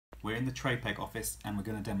We're in the TradePeg office and we're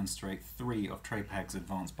going to demonstrate 3 of TradePeg's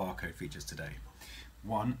advanced barcode features today.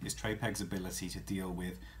 One is TradePeg's ability to deal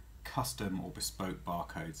with custom or bespoke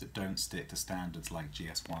barcodes that don't stick to standards like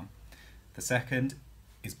GS1. The second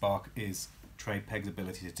is TradePeg's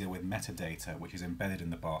ability to deal with metadata which is embedded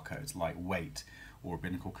in the barcodes like weight or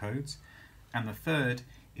rabbinical codes. And the third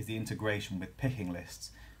is the integration with picking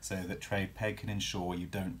lists so that TradePeg can ensure you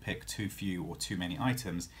don't pick too few or too many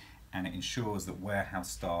items, and it ensures that warehouse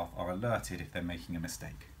staff are alerted if they're making a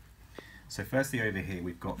mistake. So firstly over here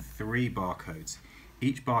we've got 3 barcodes.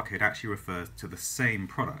 Each barcode actually refers to the same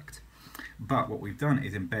product, but what we've done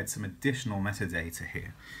is embed some additional metadata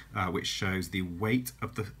here which shows the weight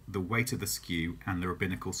of the SKU and the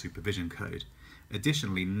rabbinical supervision code.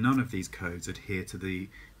 Additionally, none of these codes adhere to the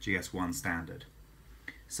GS1 standard.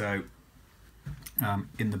 So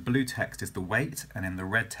in the blue text is the weight, and in the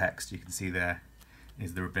red text you can see there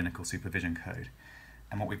is the rabbinical supervision code.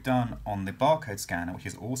 And what we've done on the barcode scanner, which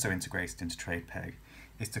is also integrated into TradePeg,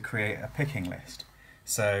 is to create a picking list.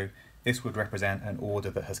 So this would represent an order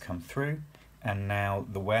that has come through, and now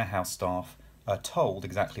the warehouse staff are told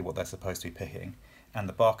exactly what they're supposed to be picking, and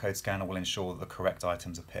the barcode scanner will ensure that the correct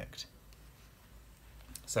items are picked.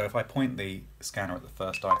 So if I point the scanner at the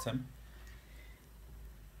first item,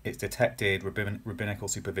 it's detected rabbinical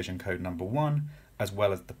supervision code number 1, as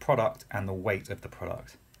well as the product and the weight of the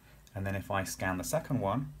product. And then if I scan the second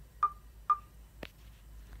one,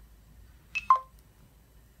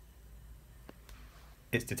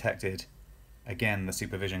 it's detected again the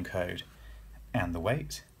supervision code and the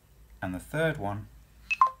weight. And the third one,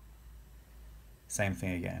 same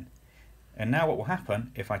thing again. And now what will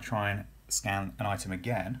happen if I try and scan an item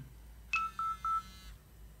again,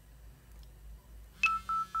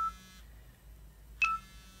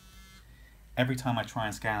 every time I try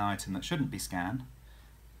and scan an item that shouldn't be scanned,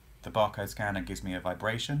 the barcode scanner gives me a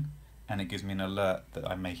vibration and it gives me an alert that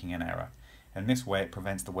I'm making an error. And this way it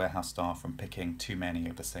prevents the warehouse staff from picking too many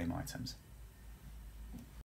of the same items.